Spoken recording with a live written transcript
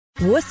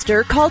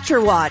Worcester Culture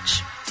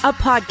Watch, a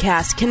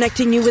podcast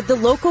connecting you with the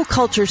local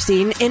culture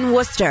scene in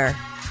Worcester.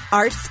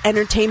 Arts,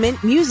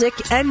 entertainment, music,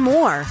 and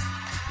more.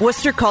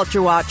 Worcester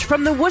Culture Watch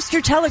from the Worcester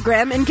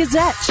Telegram and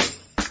Gazette.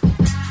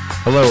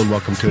 Hello and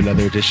welcome to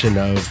another edition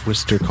of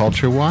Worcester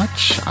Culture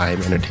Watch.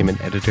 I'm entertainment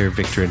editor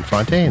Victor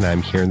Infante, and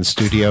I'm here in the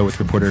studio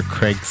with reporter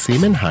Craig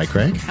Semon. Hi,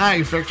 Craig.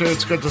 Hi, Victor.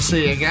 It's good to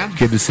see you again.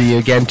 Good to see you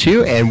again,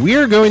 too. And we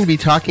are going to be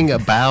talking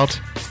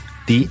about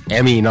the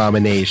Emmy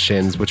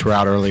nominations, which were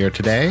out earlier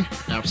today.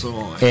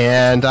 Absolutely.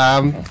 And,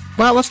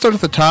 well, let's start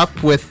at the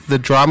top with the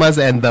dramas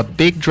and the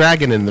big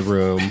dragon in the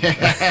room.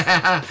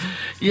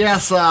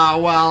 Yes,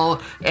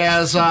 well,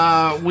 as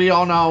we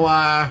all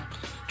know,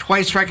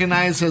 twice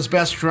recognized as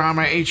best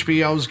drama,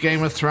 HBO's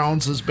Game of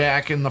Thrones is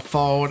back in the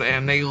fold,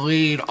 and they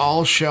lead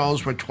all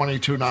shows with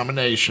 22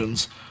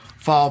 nominations,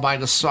 followed by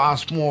the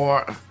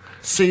sophomore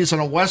season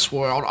of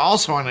Westworld,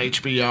 also on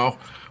HBO,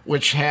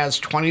 which has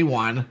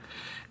 21.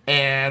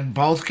 And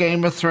both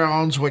Game of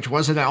Thrones, which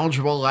wasn't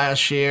eligible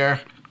last year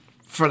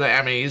for the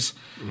Emmys,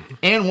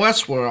 and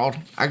Westworld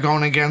are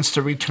going against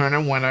the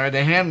returning winner,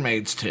 The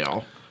Handmaid's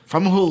Tale,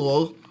 from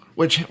Hulu,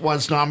 which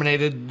was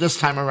nominated this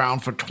time around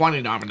for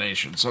 20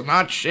 nominations. So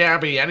not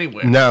shabby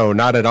anywhere. No,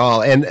 not at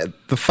all. And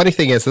the funny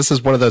thing is, this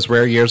is one of those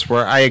rare years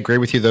where I agree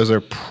with you. Those are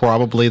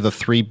probably the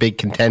three big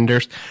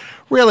contenders.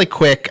 Really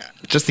quick,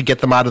 just to get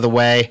them out of the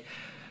way.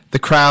 The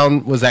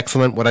Crown was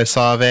excellent, what I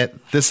saw of it.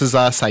 This Is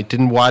Us, I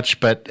didn't watch,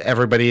 but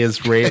everybody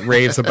is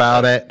raves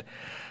about it.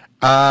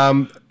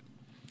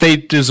 They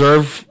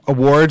deserve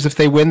awards if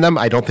they win them.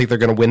 I don't think they're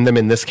going to win them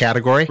in this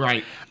category.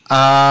 Right.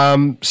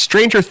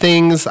 Stranger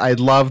Things, I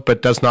love,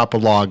 but does not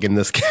belong in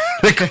this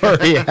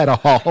category at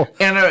all.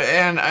 And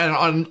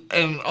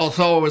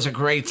although it was a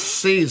great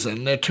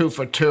season, they're 2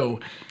 for 2.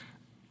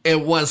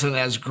 It wasn't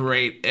as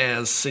great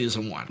as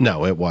season 1.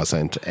 No, it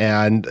wasn't.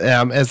 And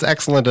as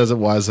excellent as it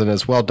was, and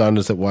as well done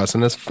as it was,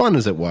 and as fun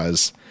as it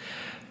was,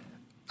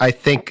 I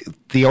think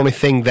the only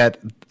thing that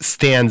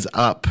stands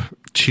up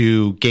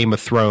to Game of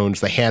Thrones,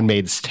 The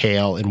Handmaid's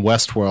Tale, and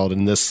Westworld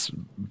in this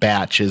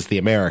batch is The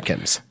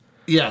Americans.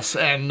 Yes,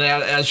 and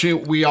that, as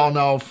we all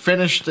know,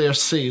 finished their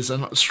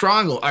season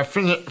strongly.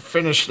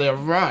 Finished their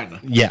run.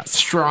 Yes.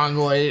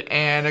 Strongly,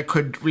 and it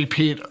could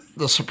repeat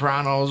The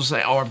Sopranos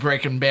or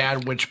Breaking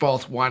Bad, which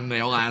both won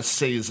their last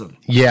season.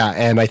 Yeah,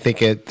 and I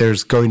think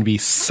there's going to be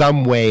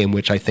some way in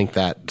which I think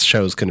that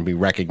show's going to be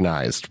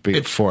recognized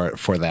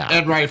for that.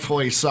 And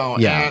rightfully so.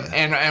 Yeah.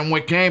 And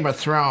with Game of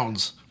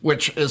Thrones,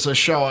 which is a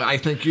show I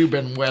think you've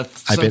been with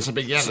since the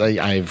beginning.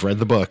 I've read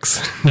the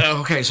books.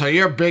 Okay, so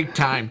you're big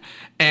time.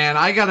 And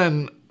I got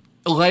in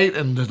late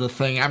into the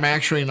thing. I'm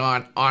actually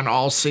not on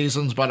all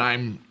seasons, but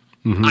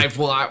I've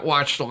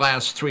watched the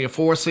last 3 or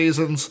 4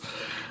 seasons.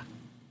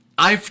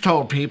 I've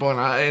told people,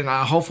 and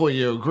hopefully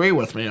you agree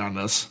with me on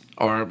this,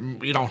 or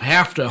you don't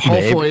have to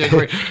hopefully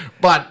agree,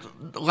 but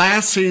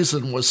last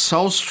season was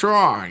so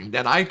strong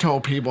that I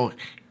told people,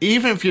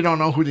 even if you don't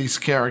know who these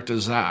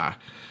characters are,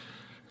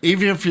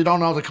 even if you don't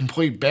know the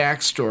complete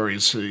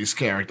backstories to these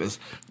characters,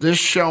 this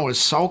show is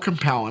so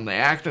compelling, the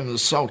acting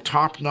is so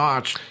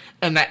top-notch,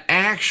 and the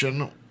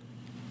action,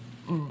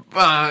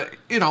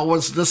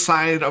 was this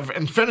side of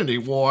Infinity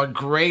War,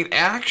 great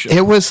action.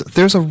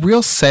 There's a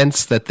real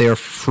sense that they're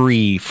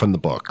free from the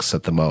books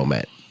at the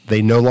moment.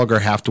 They no longer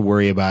have to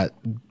worry about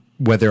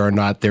whether or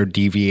not they're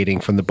deviating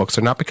from the books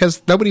or not,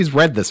 because nobody's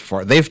read this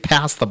before. They've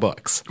passed the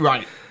books.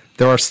 Right.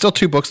 There are still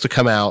 2 books to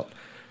come out.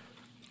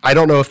 I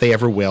don't know if they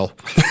ever will.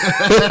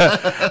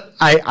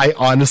 I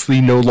honestly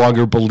no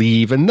longer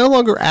believe and no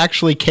longer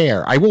actually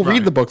care. I will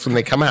read the books when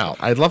they come out.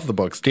 I love the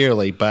books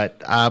dearly,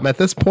 but at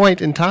this point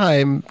in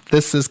time,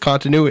 this is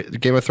continuity,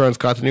 Game of Thrones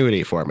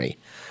continuity for me.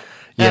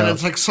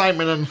 It's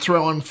excitement and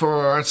thrilling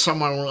for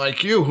someone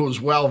like you who's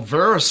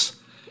well-versed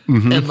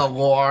in the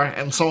lore,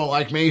 and someone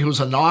like me who's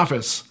a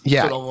novice to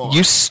the lore.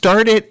 You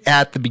start it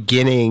at the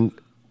beginning.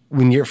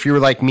 If you were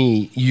like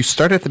me, you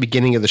start at the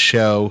beginning of the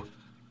show,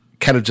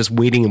 kind of just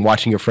waiting and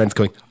watching your friends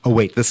going, oh,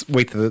 this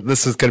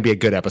is going to be a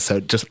good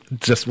episode.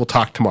 Just we'll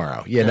talk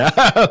tomorrow, and,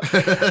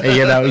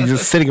 you're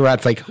just sitting around.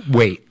 It's like,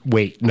 wait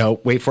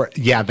for it.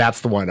 Yeah, that's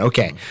the one.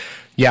 Okay.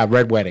 Yeah.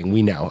 Red Wedding.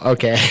 We know.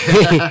 Okay.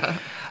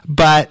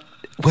 But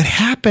what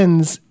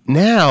happens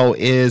now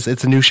is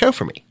it's a new show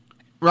for me.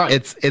 Right.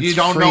 It's you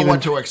don't know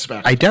what to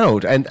expect. I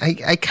don't. And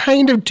I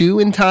kind of do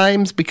in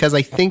times, because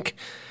I think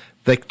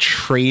the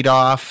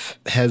trade-off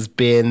has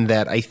been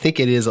that I think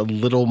it is a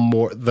little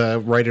more, the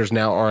writers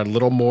now are a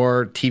little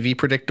more TV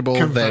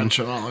predictable than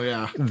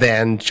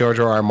George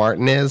R.R.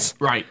 Martin is.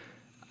 Right.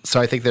 So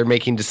I think they're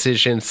making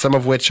decisions, some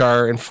of which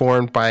are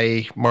informed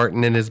by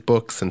Martin and his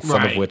books, and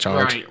some of which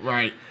aren't.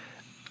 Right.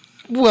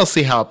 We'll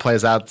see how it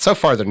plays out. So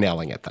far, they're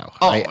nailing it, though.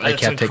 I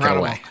can't take it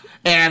away.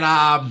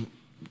 And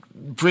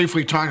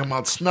briefly talking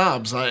about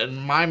snubs, in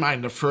my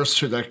mind, the first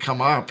 2 that come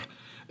up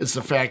is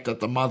the fact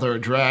that the Mother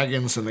of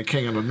Dragons and the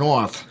King of the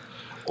North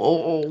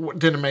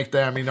didn't make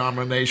the Emmy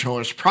nomination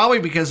list. Probably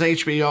because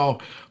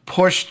HBO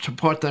pushed to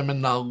put them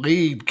in the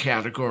lead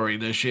category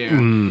this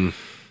year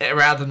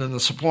rather than the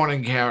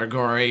supporting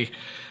category.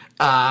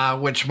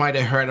 which might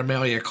have hurt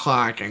Amelia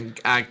Clark and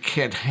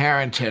Kit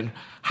Harington.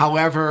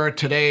 However,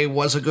 today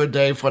was a good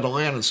day for the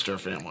Lannister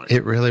family.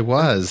 It really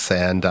was.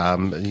 And,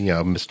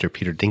 Mr.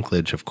 Peter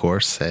Dinklage, of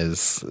course,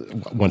 is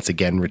once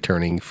again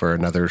returning for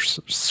another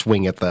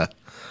swing at the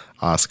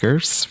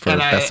Oscars for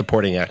Best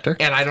Supporting Actor.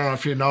 And I don't know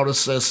if you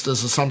noticed this.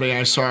 This is something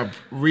I saw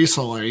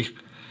recently.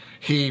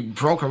 He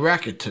broke a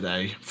record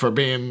today for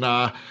being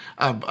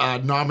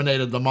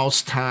nominated the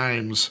most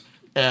times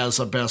as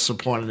a Best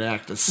Supporting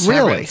Actor.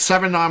 Really?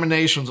 7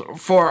 nominations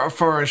for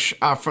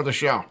the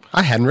show.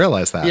 I hadn't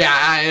realized that.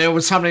 Yeah, it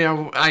was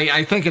something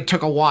I think it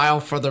took a while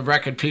for the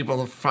record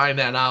people to find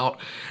that out.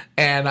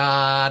 And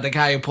the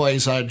guy who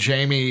plays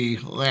Jamie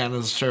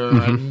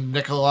Lannister and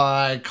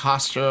Nikolai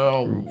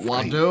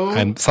Coster-Waldau.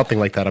 And something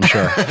like that, I'm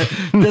sure.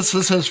 This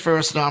is his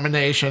first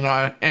nomination.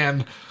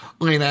 And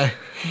Lena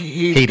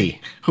Headey,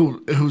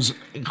 who's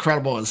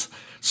incredible as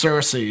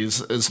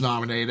Cersei, is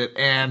nominated.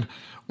 And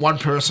one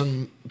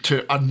person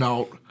to a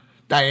note,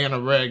 Diana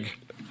Rigg.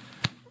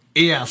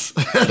 Yes.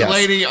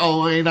 Lady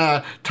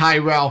Olenna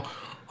Tyrell,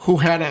 who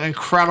had an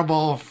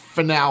incredible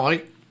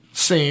finale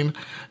scene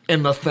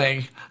in the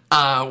thing,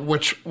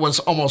 which was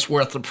almost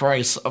worth the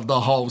price of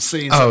the whole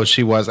season. Oh,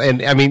 she was.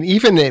 And, I mean,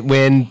 even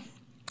when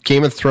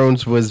Game of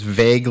Thrones was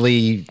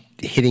vaguely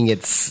hitting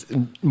its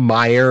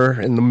mire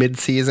in the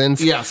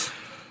mid-seasons. Yes.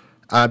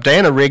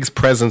 Diana Rigg's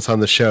presence on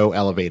the show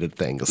elevated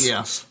things.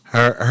 Yes.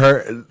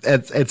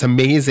 It's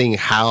amazing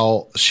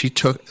how she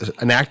took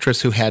an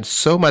actress who had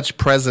so much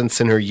presence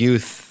in her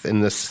youth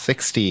in the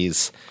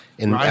 60s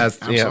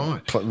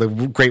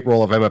the great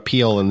role of Emma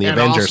Peel in the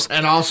Avengers.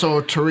 And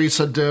also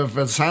Teresa de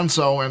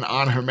Vincenzo in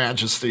On Her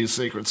Majesty's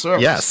Secret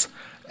Service. Yes.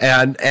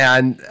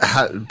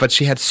 But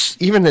she had,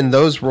 even in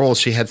those roles,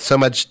 she had so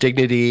much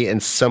dignity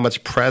and so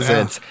much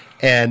presence. Yeah.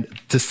 And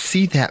to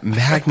see that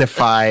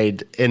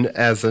magnified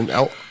as an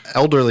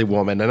elderly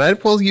woman, and I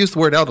will use the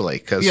word elderly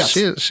because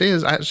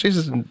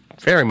she's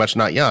very much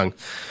not young,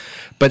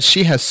 but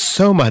she has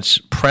so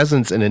much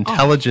presence and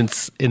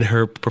intelligence in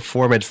her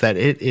performance that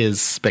it is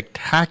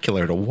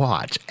spectacular to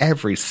watch.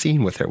 Every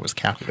scene with her was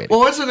captivating.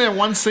 Well, isn't there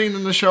one scene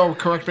in the show,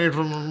 correct me if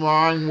I'm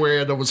wrong,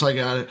 where there was like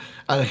a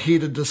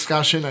heated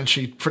discussion and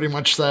she pretty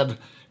much said,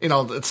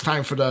 it's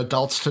time for the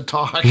adults to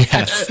talk.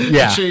 Yes,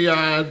 yeah. She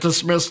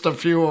dismissed a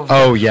few of them.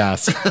 Oh,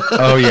 yes.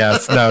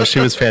 No,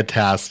 she was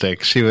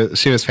fantastic. She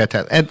was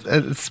fantastic.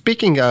 And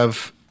speaking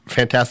of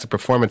fantastic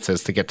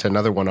performances, to get to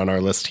another one on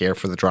our list here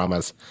for the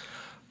dramas,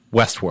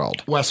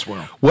 Westworld,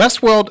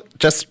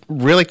 just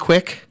really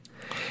quick,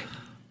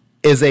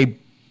 is a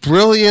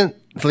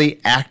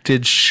brilliantly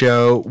acted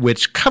show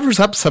which covers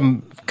up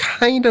some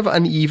kind of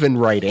uneven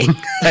writing.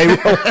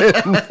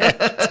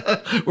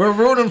 We're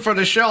rooting for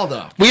the show,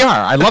 though. We are.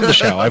 I love the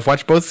show. I've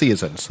watched both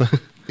seasons.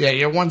 Yeah,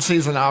 you're one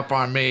season up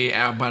on me,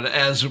 but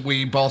as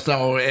we both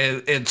know,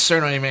 it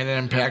certainly made an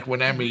impact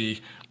with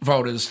Emmy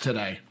voters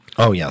today.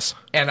 Oh, yes.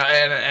 And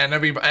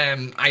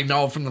I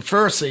know from the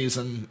first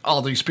season,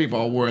 all these people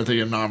are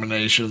worthy of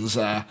nominations.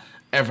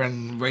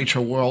 Evan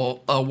Rachel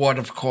Wood,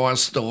 of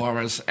course,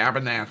 Dolores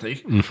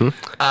Abernathy,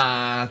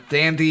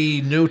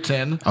 Thandie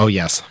Newton. Oh,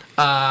 yes.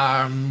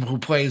 Who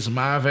plays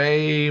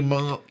Maeve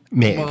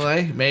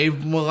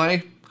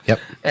Mulay. Yep.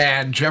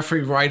 And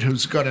Jeffrey Wright,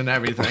 who's good in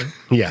everything.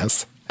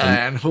 Yes.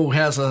 And who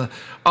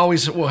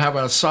always will have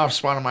a soft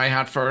spot in my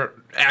heart for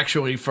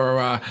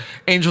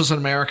Angels in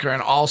America,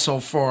 and also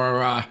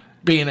for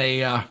being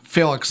a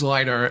Felix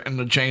Leiter in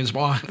the James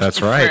Bond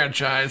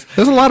franchise.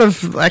 There's a lot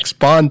of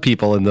ex-Bond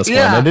people in this one.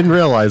 I didn't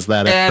realize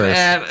that at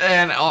first.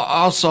 And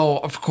also,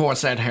 of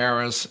course, Ed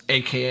Harris,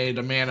 a.k.a.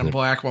 the Man in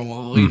Black, when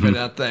we'll leave it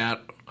at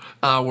that.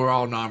 We're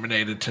all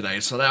nominated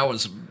today, so that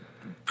was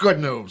good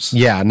news.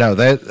 Yeah, no,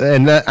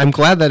 I'm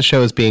glad that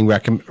show is being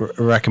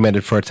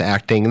recommended for its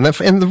acting.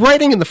 And the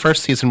writing in the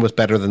first season was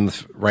better than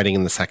the writing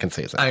in the second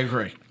season. I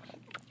agree.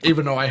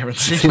 Even though I haven't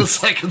seen the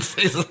second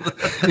season.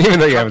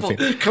 Even though you haven't seen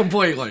it.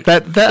 Completely.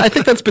 I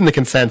think that's been the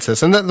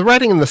consensus. And the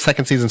writing in the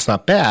second season's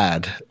not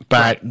bad,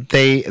 but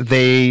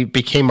they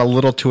became a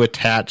little too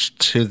attached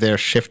to their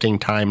shifting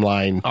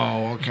timeline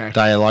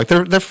dialogue.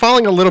 They're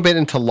falling a little bit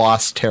into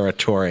lost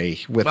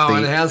territory with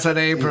it has an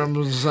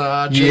Abrams,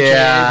 J.J.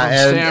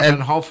 Abrams stamp,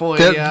 and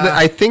hopefully...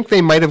 I think they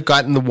might have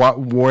gotten the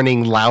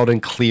warning loud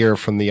and clear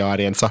from the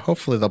audience, so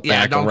hopefully they'll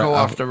back don't go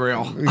off the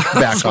rail.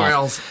 Back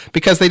off.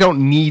 Because they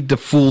don't need to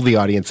fool the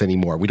audience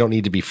anymore. We don't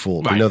need to be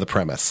fooled. We know the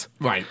premise.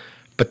 Right.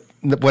 But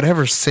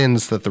whatever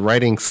sins that the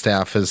writing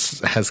staff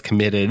has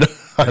committed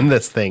on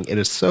this thing, it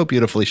is so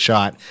beautifully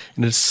shot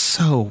and it is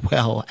so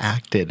well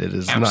acted. It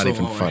is not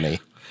even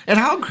funny. And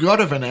how good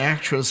of an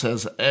actress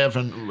has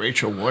Evan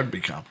Rachel Wood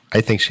become?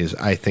 I think she's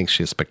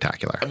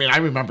spectacular. I mean, I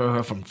remember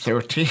her from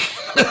 13.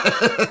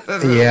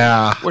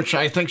 Yeah. Which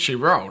I think she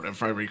wrote,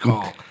 if I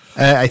recall.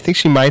 I think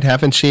she might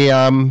have, and she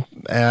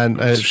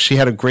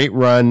had a great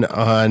run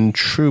on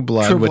True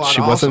Blood, which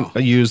she wasn't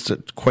used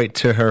quite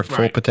to her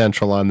full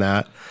potential on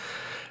that.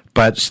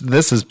 But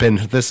this has been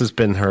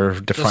her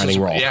defining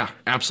role. Yeah,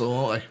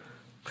 absolutely.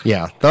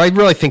 Yeah, though I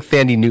really think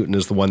Thandie Newton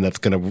is the one that's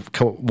going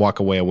to walk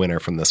away a winner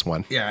from this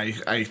one. Yeah,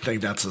 I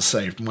think that's a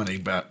safe money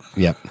bet.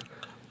 Yep.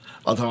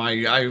 Although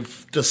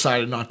I've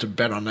decided not to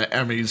bet on the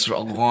Emmys a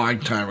long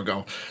time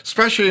ago,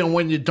 especially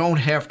when you don't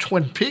have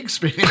Twin Peaks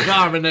being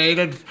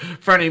nominated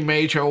for any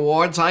major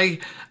awards. I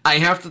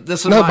have to.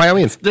 By all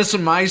means. This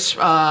is my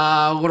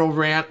little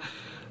rant.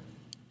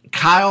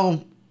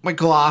 Kyle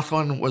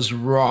MacLachlan was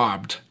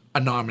robbed a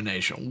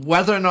nomination.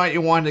 Whether or not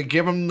you wanted to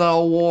give him the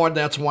award,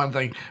 that's one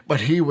thing, but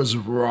he was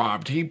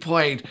robbed. He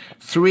played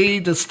 3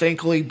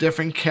 distinctly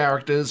different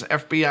characters: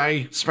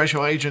 FBI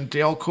Special Agent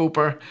Dale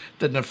Cooper,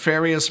 the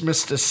nefarious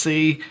Mr.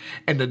 C,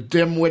 and the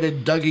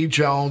dim-witted Dougie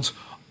Jones,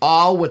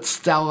 all with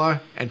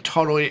stellar and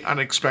totally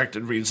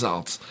unexpected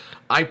results.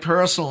 I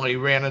personally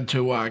ran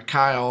into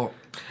Kyle,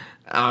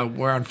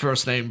 we're on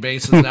first-name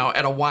basis now,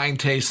 at a wine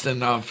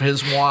tasting of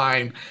his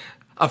wine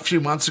a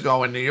few months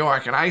ago in New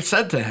York, and I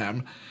said to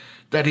him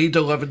that he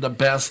delivered the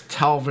best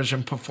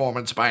television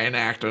performance by an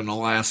actor in the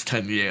last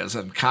 10 years.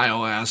 And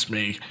Kyle asked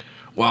me,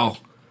 well,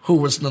 who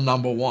was the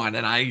number one?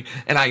 And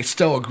I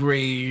still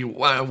agree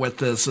with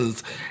this.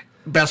 Is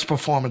best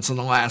performance in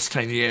the last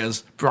 10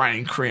 years,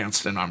 Bryan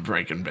Cranston on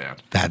Breaking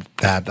Bad.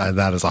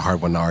 That is a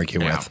hard one to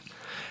argue with.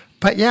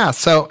 But yeah,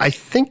 so I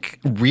think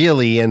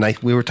really, and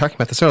we were talking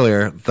about this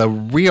earlier, the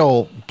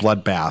real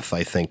bloodbath,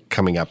 I think,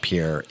 coming up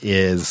here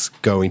is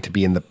going to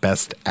be in the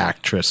Best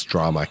Actress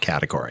Drama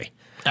category.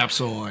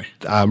 Absolutely.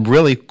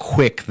 Really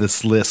quick,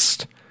 this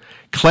list.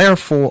 Claire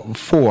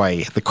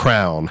Foy, The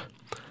Crown.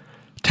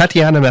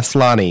 Tatiana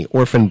Maslany,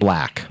 Orphan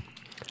Black.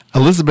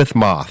 Elizabeth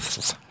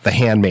Moss, The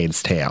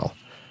Handmaid's Tale.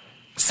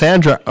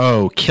 Sandra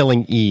Oh,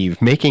 Killing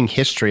Eve, making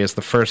history as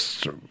the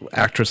first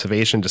actress of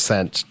Asian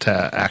descent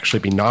to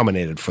actually be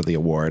nominated for the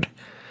award.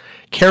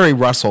 Kerry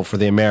Russell for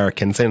The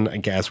Americans, and I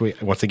guess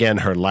once again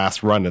her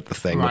last run at the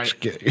thing, right,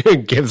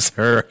 which gives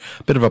her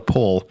a bit of a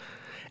pull.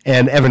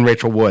 And Evan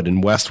Rachel Wood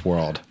in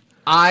Westworld.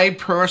 I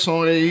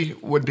personally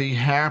would be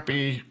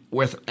happy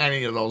with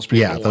any of those people.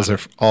 Yeah, those are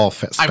all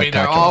spectacular. I mean,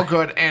 they're all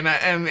good.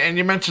 And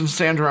you mentioned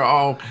Sandra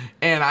Oh,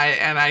 and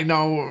I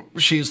know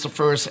she's the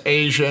first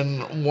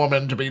Asian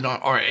woman to be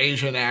or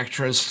Asian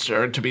actress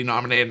to be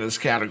nominated in this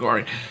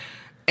category,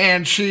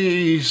 and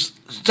she's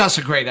just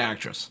a great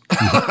actress.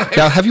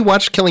 Now, have you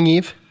watched Killing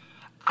Eve?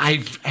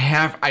 I've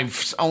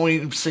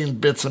only seen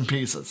bits and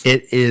pieces.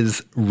 It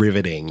is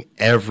riveting.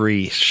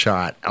 Every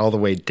shot, all the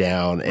way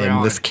down,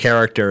 and this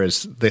character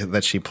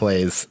that she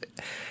plays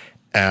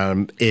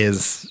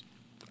is,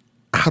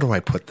 how do I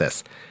put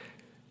this?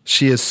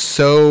 She is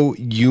so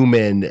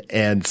human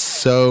and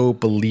so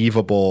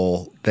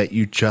believable that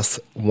you just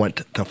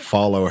want to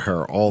follow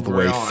her all the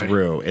way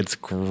through. It's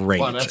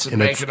great. Well, that's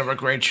making of a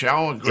great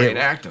show, a great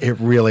actor. It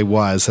really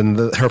was.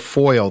 And her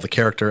foil, the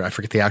character, I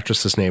forget the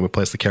actress's name, who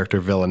plays the character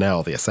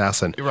Villanelle, the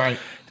assassin. Right.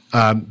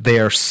 They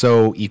are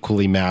so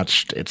equally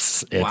matched.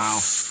 It's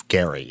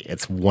scary.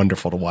 It's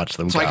wonderful to watch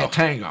them go. It's like a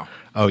tango.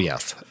 Oh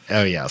yes.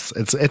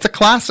 It's a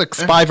classic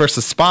spy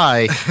versus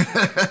spy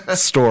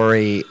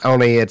story.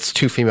 Only it's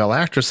 2 female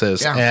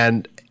actresses,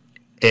 and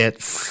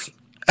it's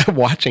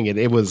watching it.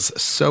 It was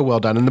so well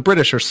done, and the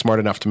British are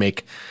smart enough to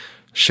make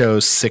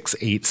shows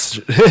 6-8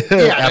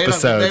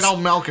 episodes. They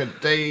don't milk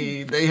it.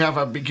 They have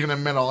a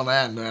beginning, middle, and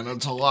end, and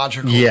it's a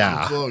logical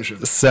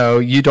conclusion. So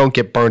you don't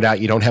get burned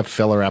out. You don't have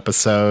filler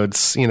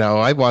episodes. You know,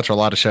 I watch a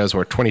lot of shows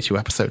where 22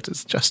 episodes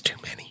is just too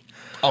many.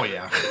 Oh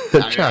yeah,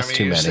 just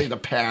too many. You see the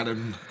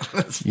pattern.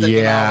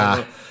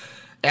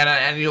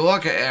 And you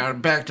look at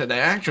back to the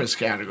actress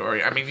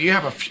category. I mean, you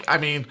have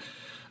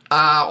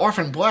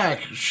Orphan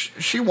Black.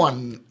 She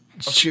won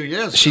a few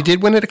years ago. She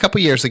did win it a couple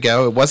years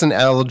ago. It wasn't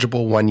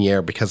eligible one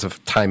year because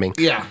of timing.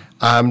 Yeah.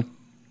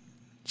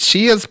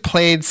 She has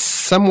played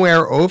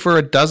somewhere over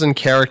a dozen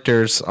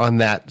characters on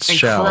that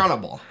show.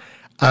 Incredible.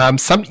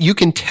 You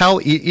can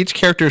tell each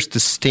character is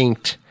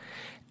distinct.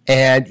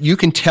 And you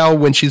can tell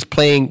when she's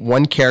playing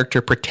one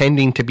character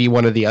pretending to be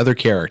one of the other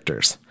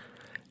characters.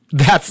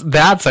 That's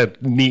a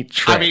neat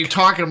trick. I mean,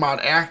 talking about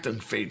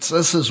acting feats,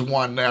 this is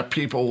one that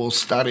people will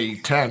study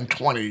 10,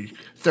 20,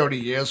 30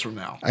 years from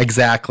now.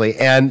 Exactly.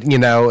 And,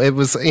 it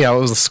was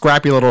a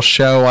scrappy little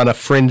show on a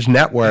fringe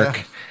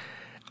network.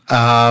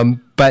 Yeah.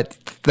 But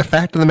the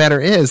fact of the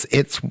matter is,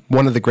 it's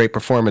one of the great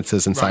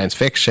performances in science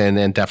fiction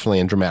and definitely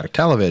in dramatic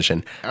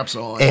television.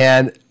 Absolutely.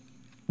 And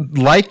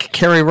like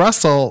Kerry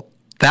Russell,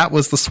 that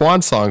was the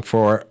swan song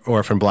for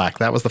Orphan Black.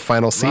 That was the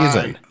final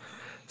season. Right.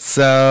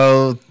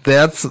 So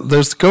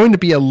there's going to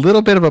be a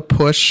little bit of a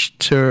push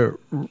to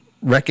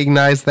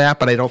recognize that,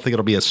 but I don't think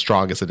it'll be as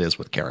strong as it is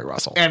with Kerry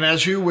Russell. And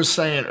as you were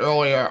saying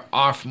earlier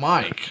off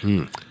mic,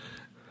 you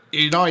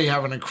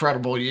have an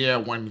incredible year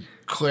when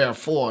Claire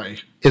Foy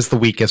is the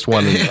weakest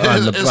one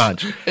on the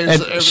bunch.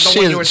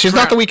 She's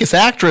not the weakest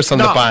actress on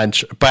the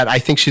bunch, but I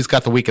think she's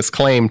got the weakest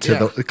claim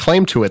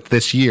to it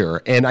this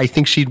year, and I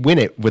think she'd win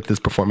it with this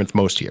performance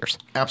most years.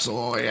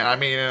 Absolutely.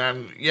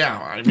 And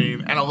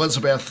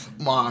Elizabeth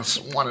Moss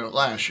won it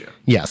last year.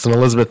 Yes, and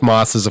Elizabeth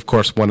Moss is, of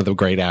course, one of the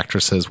great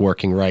actresses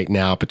working right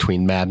now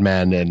between Mad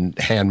Men and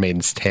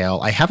Handmaid's Tale.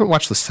 I haven't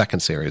watched the second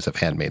series of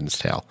Handmaid's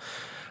Tale.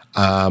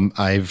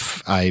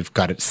 I've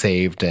got it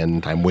saved,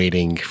 and I'm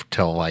waiting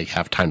till I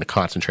have time to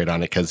concentrate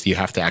on it because you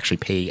have to actually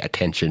pay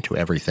attention to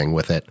everything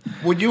with it.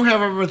 Would you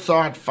have ever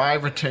thought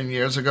 5 or 10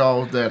 years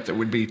ago that there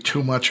would be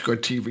too much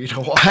good TV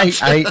to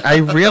watch? I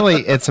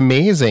really, it's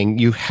amazing.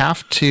 You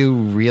have to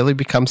really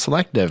become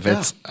selective.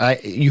 Yeah.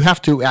 You have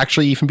to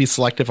actually even be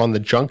selective on the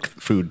junk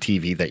food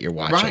TV that you're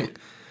watching. Right.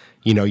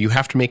 You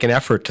have to make an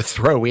effort to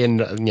throw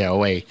in,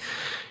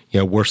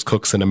 worst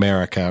cooks in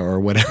America or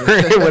whatever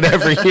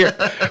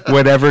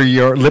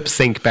your lip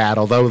sync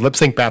battle. Though lip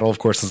sync battle, of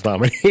course, is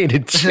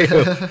nominated too.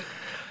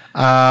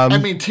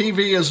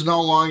 TV is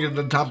no longer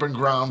the dumping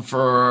ground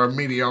for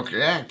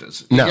mediocre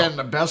actors. You're getting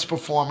the best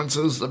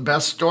performances, the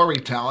best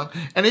storytelling,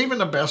 and even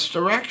the best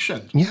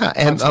direction. Yeah,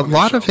 and a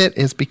lot of it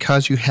is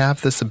because you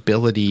have this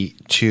ability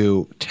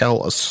to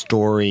tell a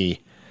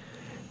story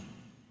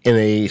in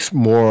a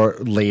more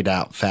laid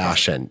out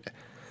fashion.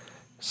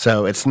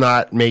 So it's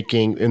not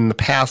making, in the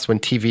past when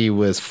TV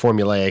was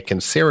formulaic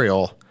and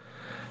serial,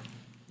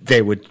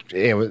 they would,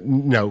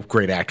 no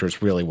great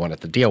actors really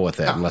wanted to deal with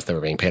it unless they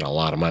were being paid a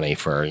lot of money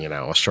for,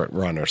 a short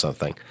run or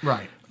something.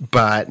 Right.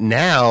 But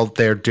now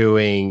they're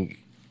doing,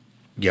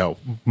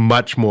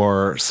 much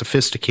more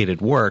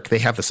sophisticated work. They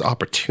have this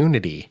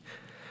opportunity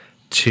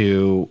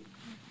to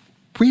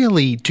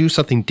really do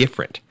something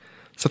different,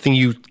 something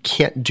you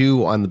can't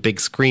do on the big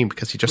screen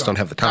because you just don't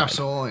have the time.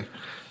 Absolutely.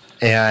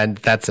 And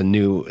that's a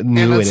new and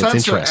it's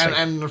interesting.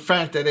 And the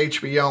fact that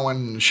HBO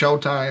and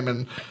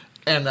Showtime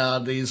and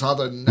these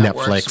other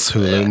networks, Netflix,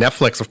 Hulu.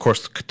 Netflix, of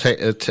course,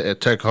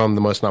 took home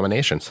the most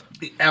nominations.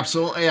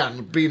 Absolutely,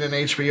 and beating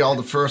HBO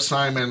the first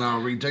time in a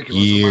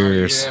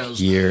ridiculous amount of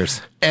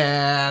years.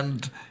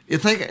 And you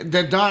think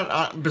they're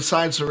not,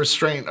 besides the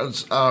restraint of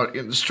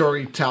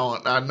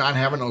storytelling, not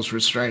having those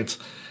restraints,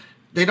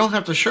 they don't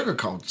have to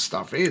sugarcoat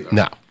stuff either.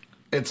 No.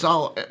 It's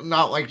all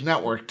not like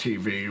network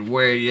TV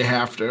where you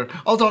have to.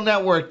 Although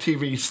network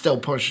TV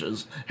still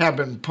have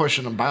been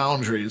pushing the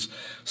boundaries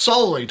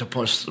solely to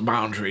push the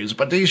boundaries,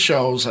 but these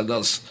shows are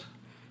just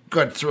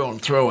good through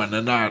and through, and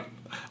they're not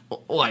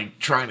like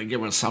trying to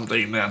give us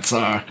something that's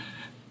no.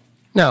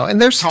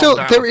 And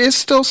there is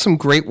still some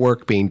great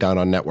work being done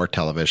on network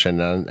television,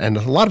 and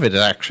a lot of it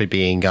is actually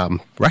being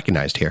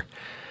recognized here.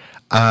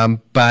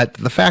 But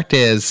the fact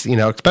is,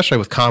 especially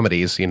with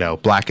comedies,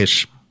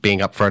 Blackish being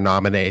up for a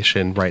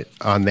nomination right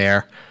on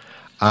there.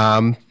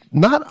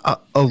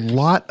 Not a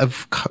lot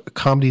of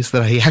comedies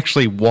that I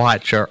actually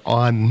watch are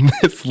on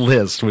this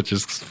list, which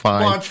is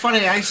fine. Well, it's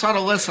funny. I saw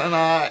the list, and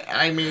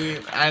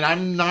and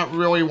I'm not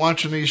really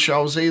watching these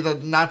shows either.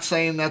 Not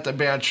saying that they're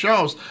bad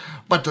shows,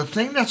 but the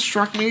thing that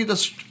struck me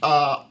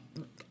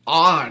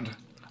odd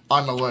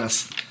on the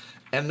list,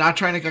 and not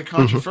trying to get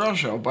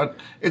controversial, but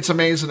it's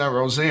amazing that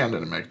Roseanne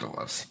didn't make the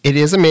list. It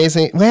is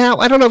amazing. Well,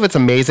 I don't know if it's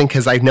amazing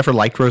because I've never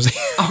liked Roseanne.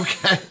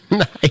 Okay.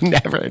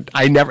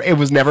 I never, it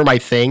was never my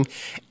thing.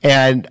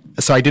 And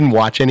so I didn't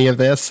watch any of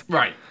this.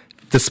 Right.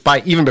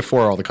 Despite, even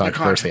before all the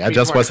controversy. I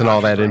just wasn't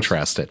all that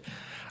interested.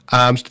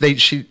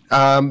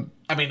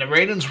 The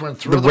ratings went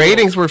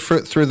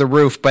through through the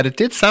roof, but it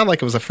did sound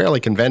like it was a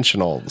fairly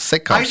conventional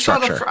sitcom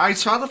structure. I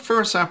saw the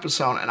first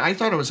episode, and I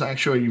thought it was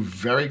actually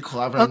very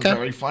clever and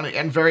very funny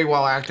and very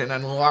well acted.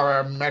 And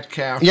Laura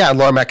Metcalf. Yeah,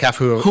 Laura Metcalf,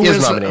 who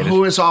is nominated.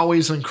 Who is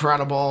always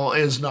incredible,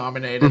 is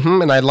nominated.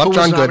 Mm-hmm, and I love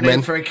John Goodman.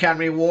 Nominated for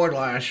Academy Award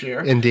last year.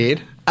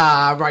 Indeed.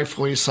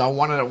 Rightfully so.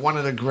 One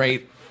of the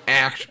great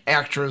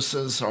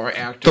actresses or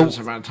actors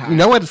of our time. You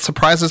know what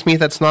surprises me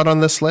that's not on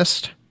this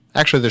list?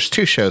 Actually, there's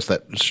two shows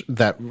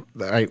that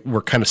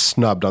were kind of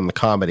snubbed on the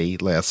comedy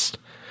list.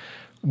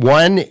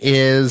 One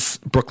is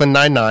Brooklyn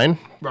Nine-Nine,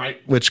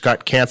 right, which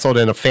got canceled,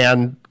 and a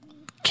fan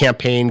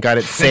campaign got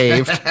it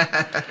saved.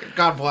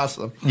 God bless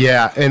them.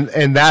 Yeah,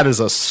 and that is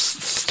a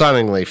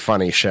stunningly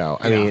funny show.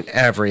 I mean,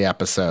 every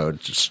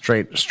episode,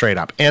 straight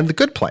up. And The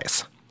Good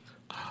Place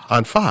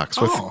on Fox,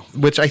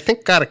 which I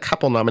think got a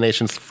couple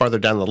nominations farther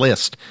down the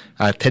list.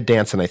 Ted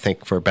Danson, I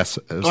think, for Best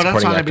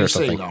Supporting Actor or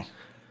something. Though.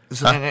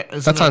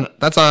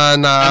 That's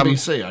on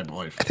NBC, I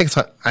believe. I think it's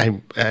on.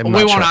 I'm we not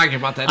won't sure. argue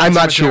about that. I'm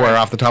not sure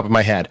off the top of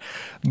my head,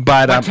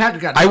 but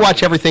I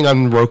watch everything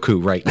on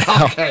Roku right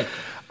now. Okay.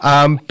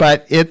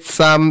 But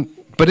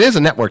it is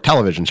a network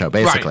television show,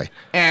 basically.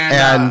 Right.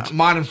 And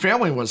Modern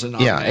Family was a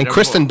nominated. Yeah, and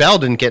Kristen Bell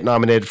didn't get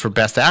nominated for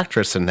Best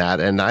Actress in that,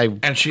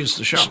 and she's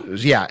the show.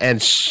 Yeah,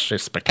 and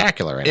she's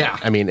spectacular in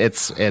it. I mean,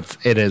 it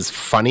is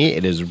funny.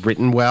 It is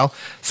written well.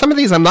 Some of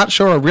these I'm not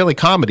sure are really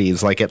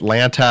comedies, like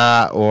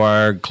Atlanta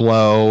or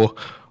Glow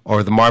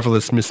or The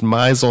Marvelous Miss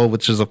Maisel,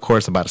 which is, of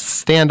course, about a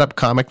stand-up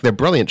comic. They're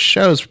brilliant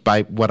shows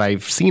by what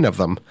I've seen of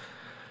them.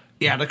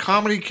 Yeah, the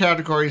comedy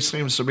category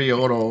seems to be a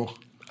little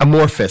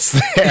amorphous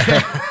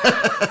there.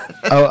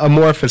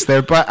 Amorphous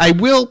there. But I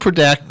will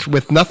predict,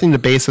 with nothing to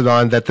base it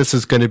on, that this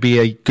is going to be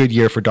a good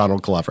year for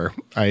Donald Glover.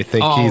 I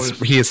think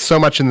he is so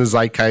much in the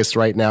zeitgeist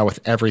right now with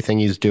everything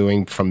he's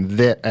doing, from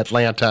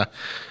Atlanta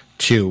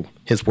to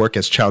his work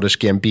as Childish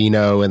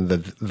Gambino and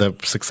the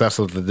success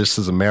of the This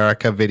Is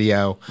America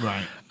video.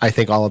 Right. I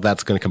think all of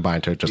that's going to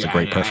combine to just a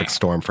great perfect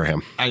storm for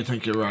him. I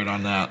think you're right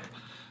on that.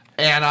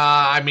 And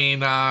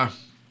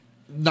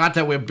not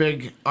that we're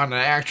big on the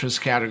actress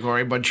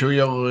category, but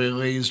Julia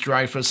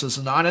Louis-Dreyfus is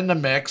not in the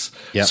mix.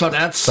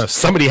 Yep. So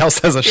somebody else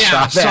has a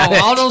shot so at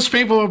it. all those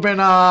people who've been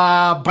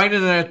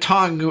biting their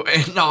tongue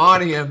in the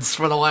audience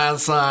for the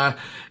last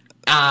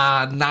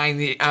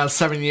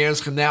 7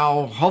 years can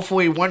now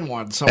hopefully win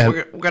one. So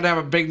we're going to have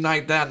a big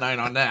night that night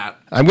on that.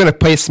 I'm going to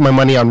place my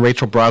money on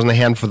Rachel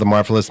Brosnahan for The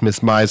Marvelous Miss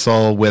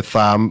Maisel with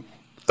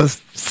a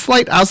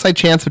slight outside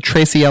chance of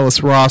Tracy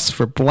Ellis Ross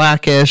for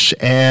Blackish,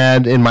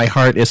 and in my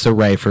heart, Issa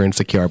Rae for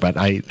Insecure. But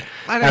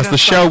as the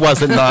show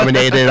wasn't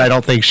nominated, I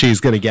don't think she's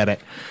going to get it.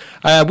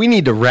 We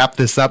need to wrap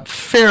this up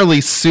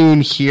fairly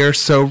soon here.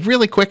 So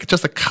really quick,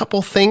 just a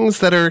couple things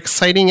that are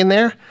exciting in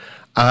there.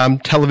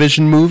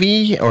 Television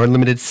movie or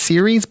limited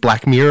series,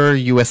 Black Mirror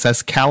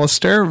USS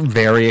Callister.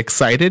 Very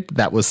excited.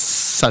 That was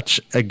such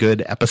a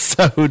good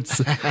episode.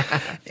 For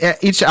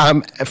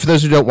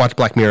those who don't watch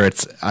Black Mirror,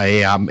 it's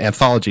a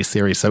anthology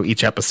series, so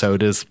each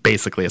episode is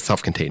basically a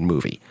self-contained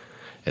movie.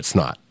 It's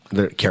not.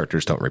 The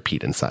characters don't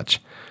repeat and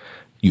such,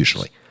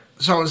 usually.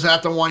 So is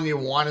that the one you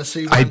want to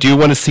see? I do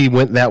want to see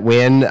that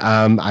win.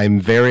 I'm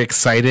very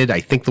excited. I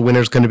think the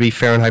winner is going to be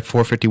Fahrenheit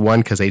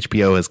 451 because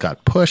HBO has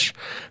got push.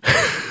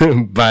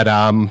 But,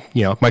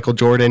 Michael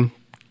Jordan,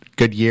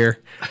 good year.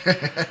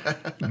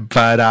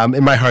 But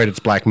in my heart, it's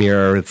Black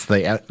Mirror. It's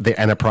the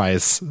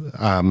Enterprise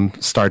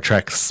Star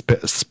Trek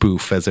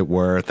spoof, as it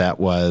were, that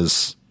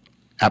was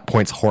at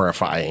points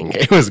horrifying.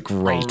 It was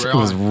great. Oh, really?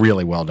 It was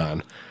really well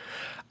done.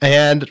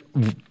 And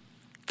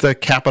to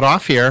cap it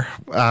off here,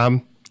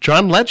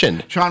 John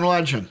Legend. John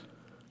Legend.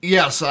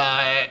 Yes,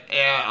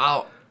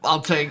 I'll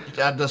take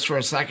this for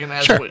a second.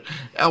 As sure.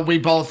 we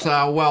both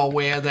well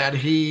aware that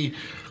he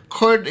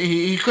could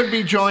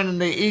be joining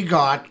the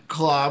EGOT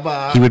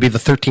club. He would be the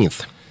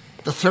 13th.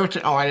 The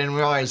 13th. Oh, I didn't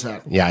realize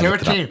that. Yeah, I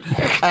 13th.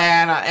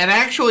 And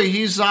actually,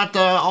 he's not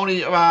the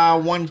only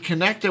one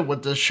connected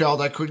with this show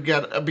that could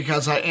get,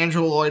 because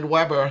Andrew Lloyd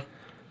Webber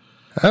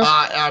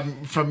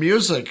for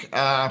music.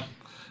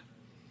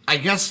 I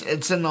guess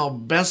it's in the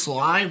Best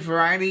Live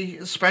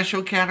Variety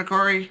Special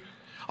category.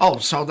 Oh,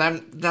 so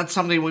that's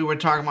something we were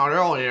talking about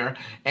earlier.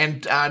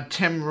 And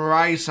Tim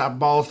Rice are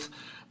both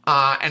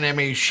an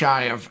Emmy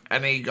shy of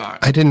an EGOT.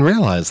 I didn't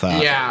realize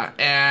that. Yeah,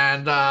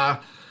 and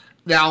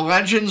now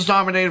Legend's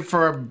nominated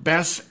for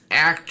Best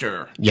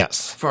Actor.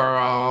 Yes. For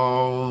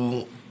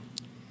a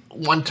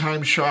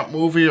one-time short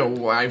movie,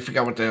 or I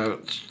forgot what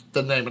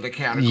the name of the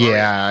category.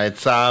 Yeah,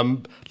 it's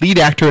lead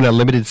actor in a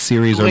limited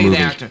series or movie. Lead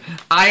actor.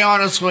 I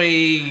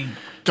honestly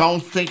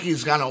don't think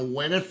he's going to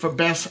win it for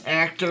Best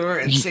Actor.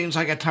 It seems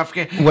like a tough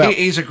game. Well,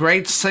 he's a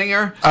great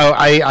singer. Oh,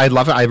 I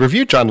love it. I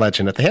reviewed John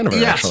Legend at the Hanover,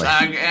 actually.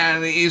 Yes,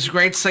 and he's a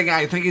great singer.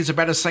 I think he's a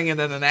better singer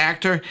than an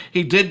actor.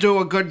 He did do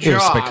a good job. He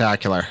was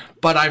spectacular.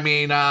 But, I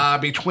mean,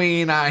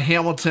 between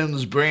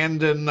Hamilton's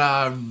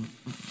Brandon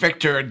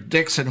Victor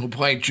Dixon, who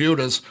played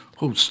Judas,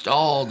 who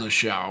stole the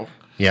show,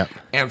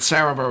 and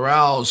Sarah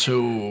Bareilles,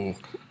 who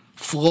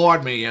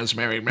floored me as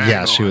Mary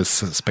Magdalene. Yeah, she was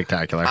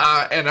spectacular.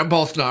 And they're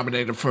both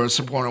nominated for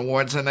supporting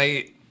awards, and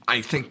they,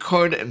 I think,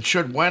 could and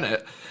should win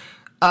it.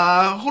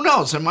 Who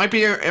knows? It might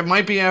be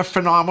a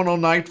phenomenal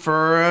night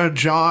for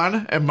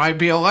John. It might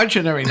be a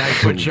legendary night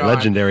for John.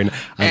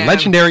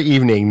 Legendary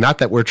evening. Not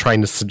that we're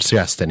trying to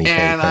suggest anything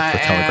that the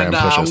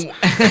telegram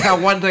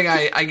pushes. One thing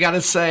I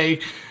gotta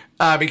say,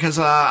 because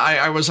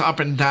I was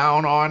up and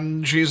down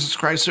on Jesus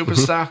Christ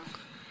Superstar,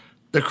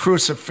 the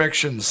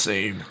crucifixion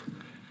scene.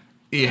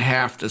 You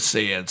have to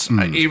see it,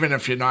 even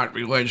if you're not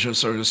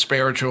religious or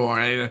spiritual or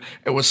anything.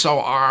 It was so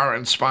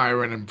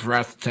awe-inspiring and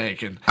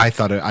breathtaking. I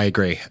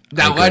agree.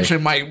 That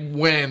Legend might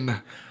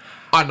win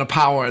on the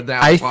power of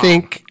that. I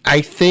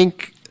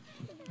think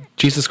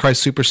Jesus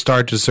Christ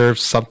Superstar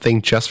deserves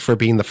something just for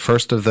being the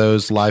first of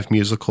those live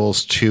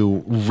musicals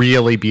to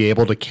really be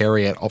able to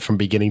carry it all from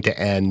beginning to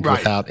end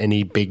without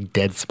any big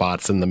dead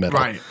spots in the middle.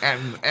 Right,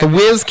 and The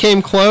Wiz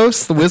came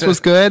close. The Wiz was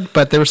good,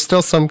 but there was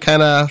still some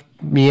kind of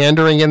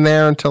meandering in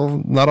there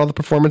until not all the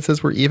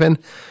performances were even.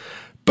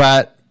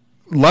 But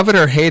love it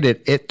or hate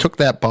it, it took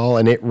that ball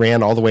and it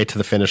ran all the way to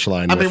the finish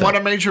line. I mean, what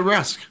a major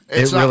risk.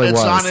 It really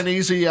was. It's not an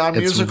easy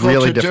musical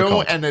really to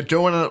difficult. do, and they're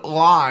doing it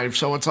live,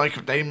 so it's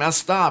like they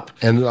messed up.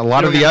 And a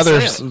lot of the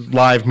other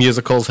live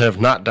musicals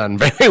have not done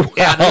very well.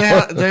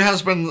 Yeah, there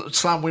has been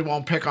some, we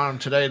won't pick on them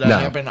today, that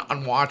have been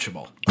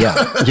unwatchable.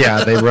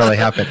 Yeah, they really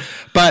have been.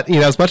 But,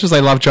 as much as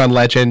I love John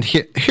Legend,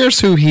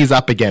 here's who he's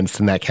up against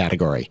in that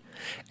category.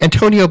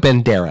 Antonio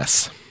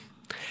Banderas.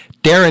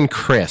 Darren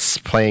Criss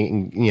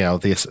playing,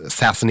 the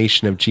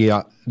assassination of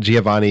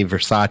Giovanni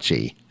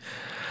Versace.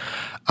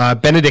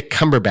 Benedict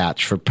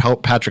Cumberbatch for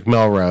Patrick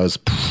Melrose,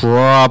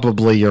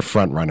 probably your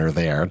front runner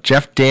there.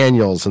 Jeff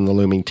Daniels in The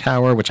Looming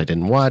Tower, which I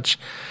didn't watch,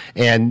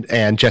 and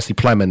Jesse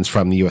Plemons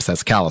from the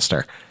USS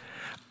Callister.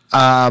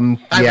 I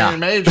mean,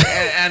 major.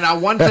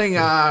 And one thing,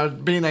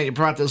 being that you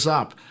brought this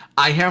up,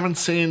 I haven't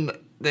seen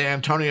the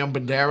Antonio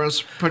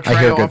Banderas portrayal.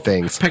 I hear good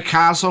things.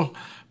 Picasso.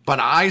 But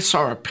I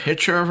saw a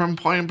picture of him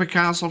playing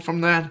Picasso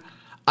from that.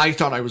 I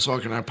thought I was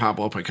looking at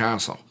Pablo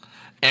Picasso.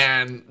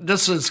 And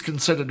this is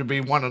considered to be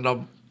one of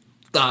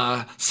the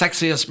the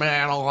sexiest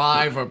man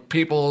alive or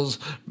people's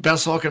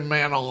best looking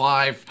man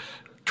alive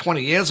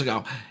 20 years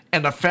ago.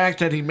 And the fact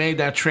that he made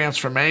that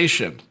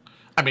transformation,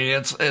 I mean,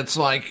 it's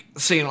like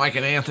seeing like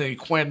an Anthony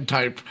Quinn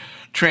type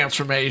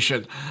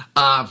transformation,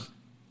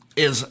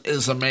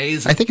 is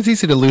amazing. I think it's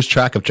easy to lose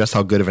track of just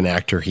how good of an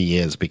actor he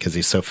is because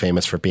he's so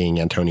famous for being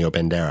Antonio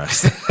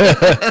Banderas.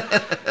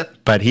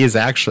 But he is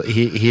actually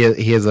he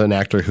is an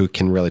actor who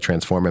can really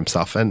transform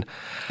himself, and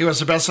he was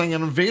the best thing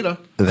in Vita.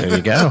 There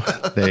you go.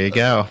 There you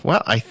go.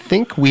 Well, I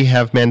think we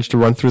have managed to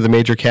run through the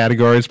major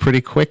categories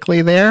pretty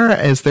quickly there.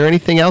 Is there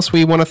anything else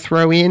we want to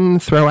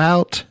throw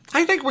out?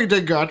 I think we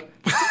did good.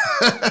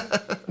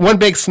 One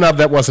big snub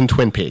that wasn't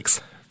Twin Peaks.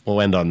 We'll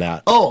end on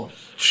that. Oh,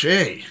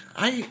 gee.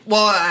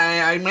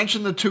 I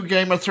mentioned the 2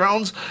 Game of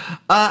Thrones.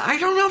 I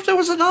don't know if there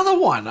was another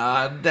one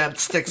that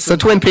sticks. So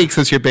Twin Peaks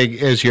is your big.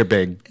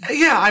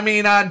 Yeah, I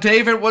mean,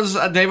 David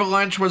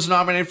Lynch was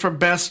nominated for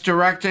Best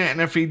Director,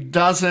 and if he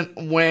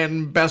doesn't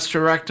win Best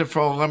Director for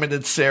a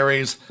limited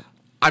series,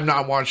 I'm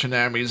not watching the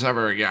Emmys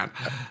ever again.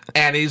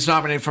 And he's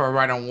nominated for a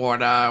Writing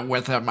Award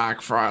with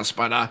Mark Frost.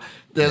 But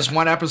there's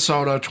one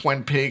episode of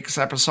Twin Peaks,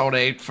 episode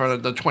 8 for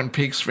the Twin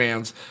Peaks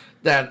fans,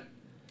 that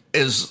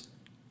is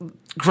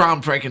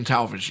groundbreaking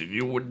television.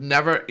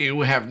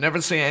 You have never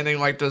seen anything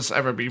like this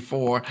ever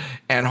before,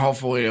 and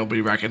hopefully it'll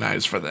be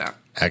recognized for that.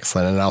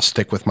 Excellent. And I'll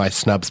stick with my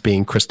snubs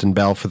being Kristen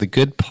Bell for The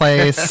Good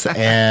Place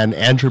and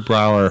Andrew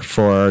Brower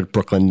for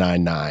Brooklyn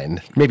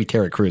Nine-Nine. Maybe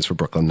Terry Crews for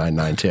Brooklyn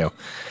Nine-Nine too.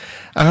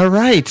 All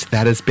right.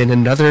 That has been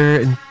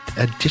another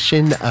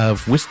edition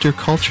of Worcester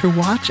Culture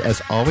Watch.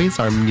 As always,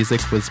 our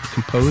music was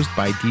composed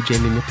by DJ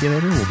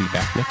Manipulator. We'll be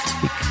back next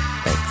week.